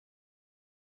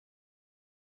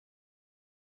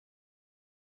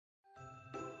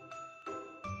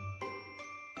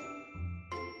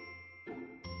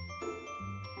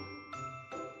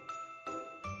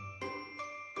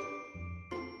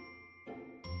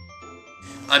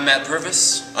I'm Matt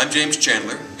Purvis. I'm James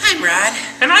Chandler. I'm Rod.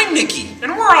 And I'm Nikki.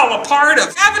 And we're all a part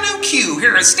of Avenue Q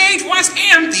here at Stage West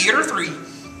and Theater 3.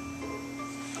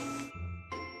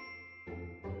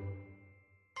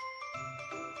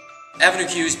 Avenue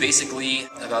Q is basically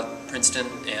about Princeton,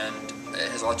 and it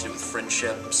has a lot to do with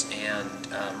friendships and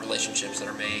relationships that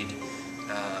are made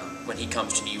when he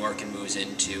comes to New York and moves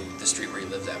into the street where he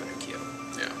lives, Avenue Q.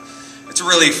 Yeah. It's a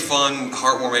really fun,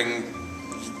 heartwarming,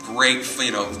 great,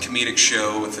 comedic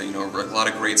show with, a lot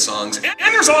of great songs. And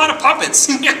there's a lot of puppets.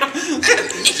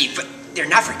 Nikki, but they're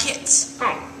not for kids.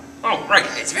 Oh, right.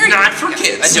 It's very not for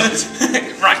kids. Adult.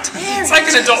 Right. Very It's like an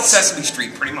adult adult. Sesame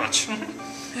Street, pretty much.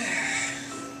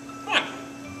 What?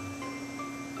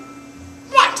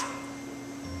 What?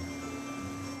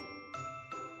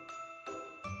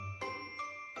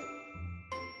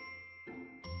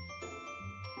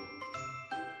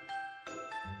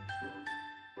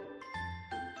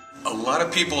 A lot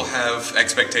of people have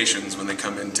expectations when they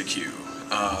come into Q.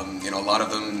 A lot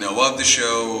of them know of the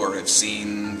show or have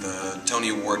seen the Tony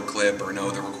Award clip or know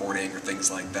the recording or things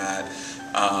like that.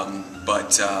 But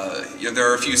there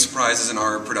are a few surprises in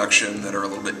our production that are a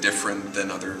little bit different than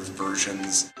other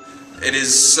versions. It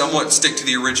is somewhat stick to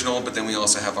the original, but then we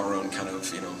also have our own kind of,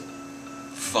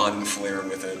 fun flair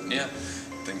with it. And Yeah.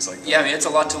 things like that. Yeah, I mean, it's a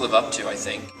lot to live up to, I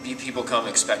think. People come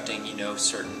expecting, a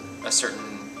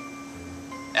certain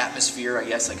atmosphere, I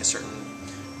guess, like a certain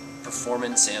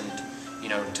performance, and,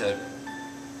 to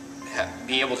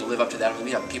be able to live up to that. I mean,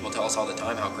 we have people tell us all the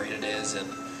time how great it is and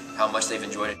how much they've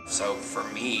enjoyed it. So for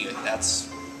me, that's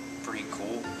pretty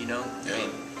cool, Yeah. I mean,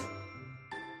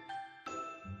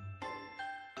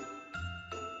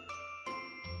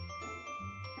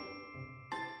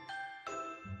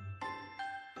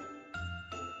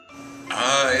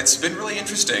 It's been really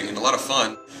interesting and a lot of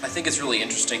fun. I think it's really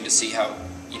interesting to see how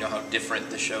different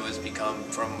the show has become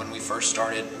from when we first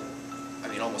started. I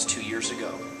mean, almost 2 years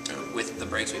ago, with the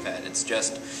breaks we've had.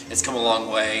 It's come a long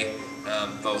way,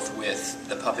 both with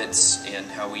the puppets and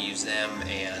how we use them,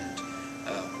 and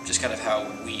just kind of how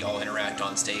we all interact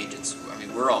on stage.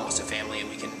 We're almost a family, and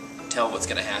we can tell what's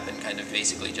going to happen kind of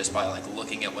basically just by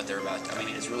looking at what they're about to. I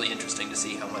mean, it's really interesting to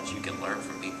see how much you can learn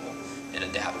from people and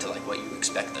adapt to what you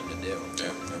expect them to do.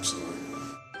 Yeah, absolutely.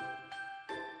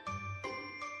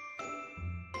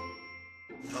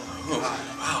 Oh,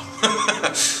 Wow.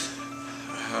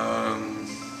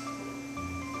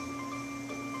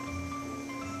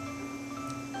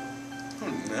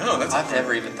 No, that's. I've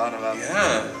never even thought about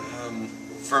that. Yeah.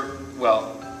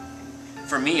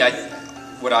 For me,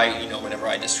 whenever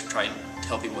I just try and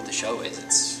tell people what the show is,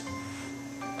 it's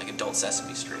like adult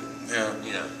Sesame Street. Yeah.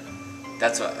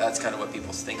 That's kind of what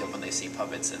people think of when they see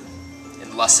puppets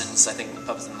and lessons. I think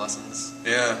puppets and lessons.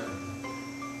 Yeah.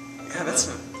 Yeah, that's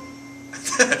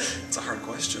it's a hard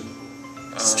question.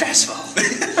 Stressful.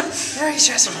 Very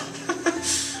stressful.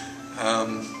 I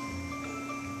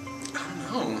don't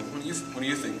know. What do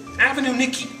you think? Avenue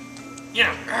Nikki.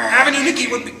 Yeah. Avenue Nikki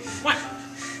would be... What?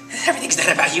 Everything's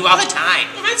not about you all the time.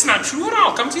 Well, that's not true at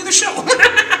all. Come see the show.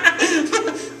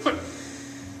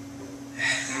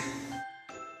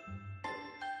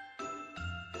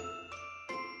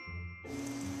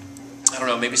 I don't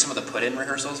know. Maybe some of the put-in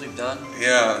rehearsals we've done.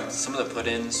 Yeah. Some of the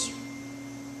put-ins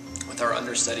with our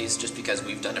understudies, just because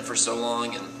we've done it for so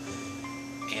long, and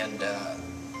I don't know.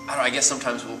 I guess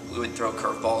sometimes we would throw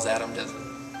curveballs at them to,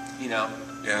 Yeah.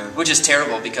 which is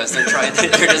terrible because they're just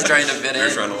trying to fit in. They're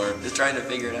trying to learn. Just trying to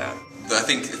figure it out. I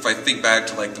think if I think back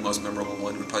to the most memorable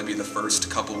one, would probably be the first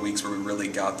couple of weeks where we really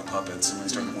got the puppets and we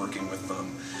started working with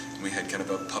them. And we had kind of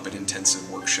a puppet intensive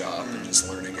workshop and just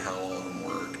learning how all of them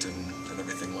worked and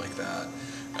everything like that.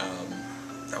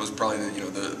 That was probably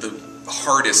the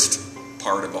hardest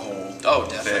part of the whole Oh,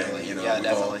 definitely. thing. Yeah, we've all-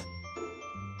 definitely.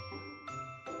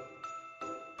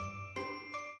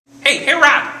 Hey,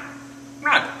 Rod.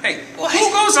 Rod, hey. What?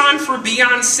 Who goes on for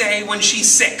Beyonce when she's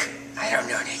sick? I don't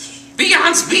know, Nikki.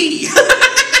 Beyonce B.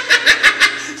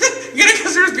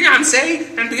 Because there's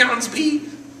Beyonce and Beyonce B.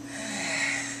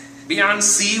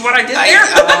 Beyonce, what I did there?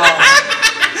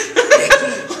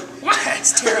 Nikki, What?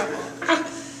 that's terrible.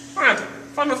 What?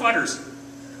 Fun with letters.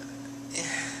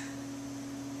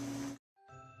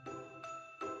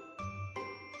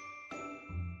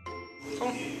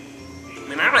 Oh,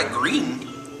 I like green,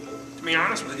 to be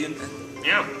honest with you.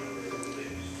 Yeah.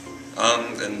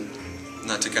 And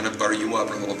not to kind of butter you up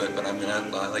a little bit, but I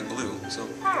like blue, so.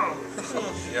 Oh.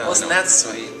 Yeah, Wasn't I know. that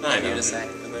sweet I of you know. to say?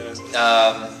 And then it's-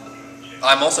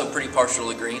 I'm also pretty partial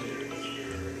to green.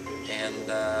 And,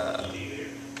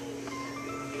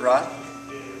 Rod?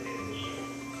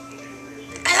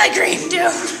 I like green too.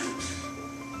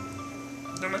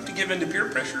 Don't have to give in to peer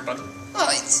pressure, but Well,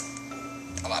 it's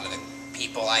a lot of the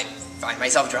people I find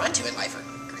myself drawn to in life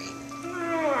are green.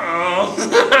 oh.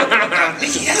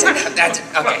 Mickey, that's enough. That's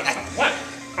okay. What?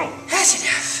 Oh, That's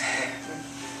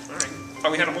enough. all right.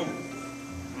 Thought we had a moment.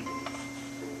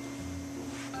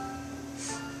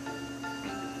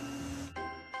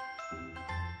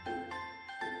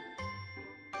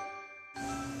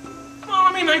 Well,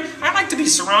 I mean, I like to be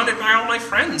surrounded by all my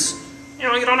friends. You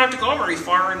know, you don't have to go very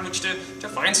far in which to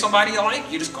find somebody you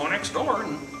like. You just go next door,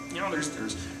 and you know, there's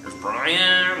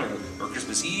Brian, or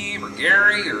Christmas Eve, or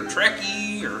Gary, or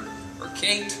Trekkie, or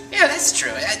Kate. Yeah, that's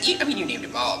true. I mean, you named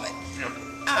them all, but You know,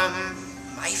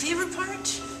 my favorite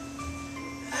part,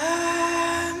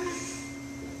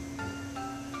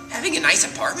 having a nice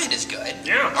apartment is good.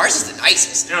 Yeah. Ours is the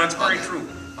nicest. Yeah, that's very on the- true.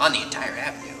 On the entire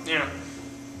avenue. yeah,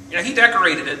 yeah. He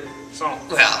decorated it, so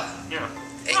Well, yeah.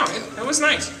 Thank No, you. it was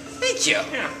nice. thank you.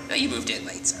 Yeah. No, you moved in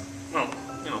late, so. Well,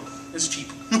 you know, it's cheap.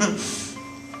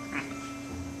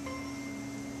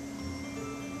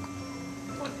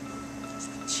 What?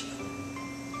 Gee.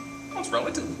 Well, it's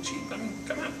relatively cheap. I mean,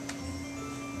 come on.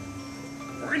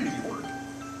 We're in New York.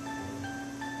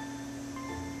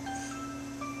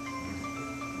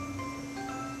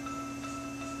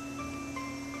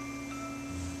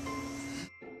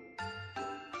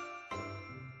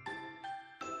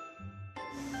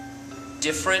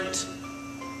 Different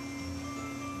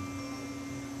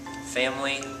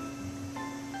family,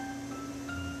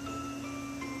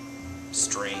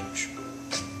 strange.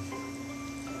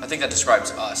 I think that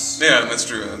describes us Yeah, that's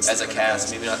true. That's as a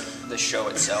cast. Maybe not the show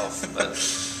itself, but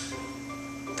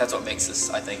that's what makes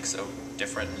this, I think, so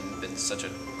different and been such a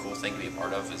cool thing to be a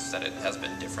part of. Is that it has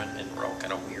been different and we're all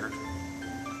kind of weird,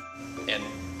 and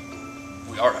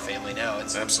we are a family now.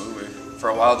 It's Absolutely. for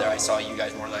a while there, I saw you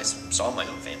guys more than I saw my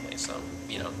own family. So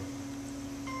you know,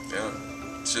 Yeah.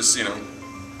 It's just, you know,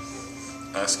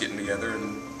 us getting together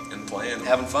and playing.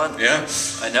 having fun. Yeah.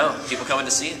 I know people coming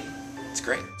to see it. It's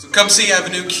great. So come see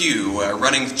Avenue Q,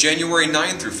 running January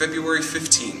 9th through February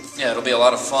 15th. Yeah, it'll be a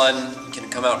lot of fun. You can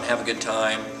come out and have a good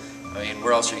time. I mean,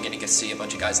 where else are you going to get to see a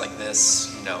bunch of guys like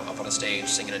this, you know, up on a stage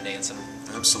singing and dancing?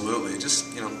 Absolutely.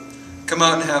 Just, you know, come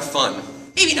out and have fun.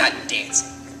 Maybe not dancing.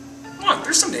 What?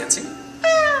 There's some dancing.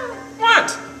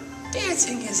 What?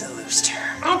 Dancing is a loose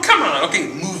term. Oh, come on. Okay,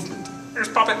 movement. There's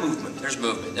puppet movement. There's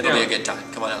movement. It'll Yeah. be a good time.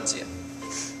 Come on out and see it.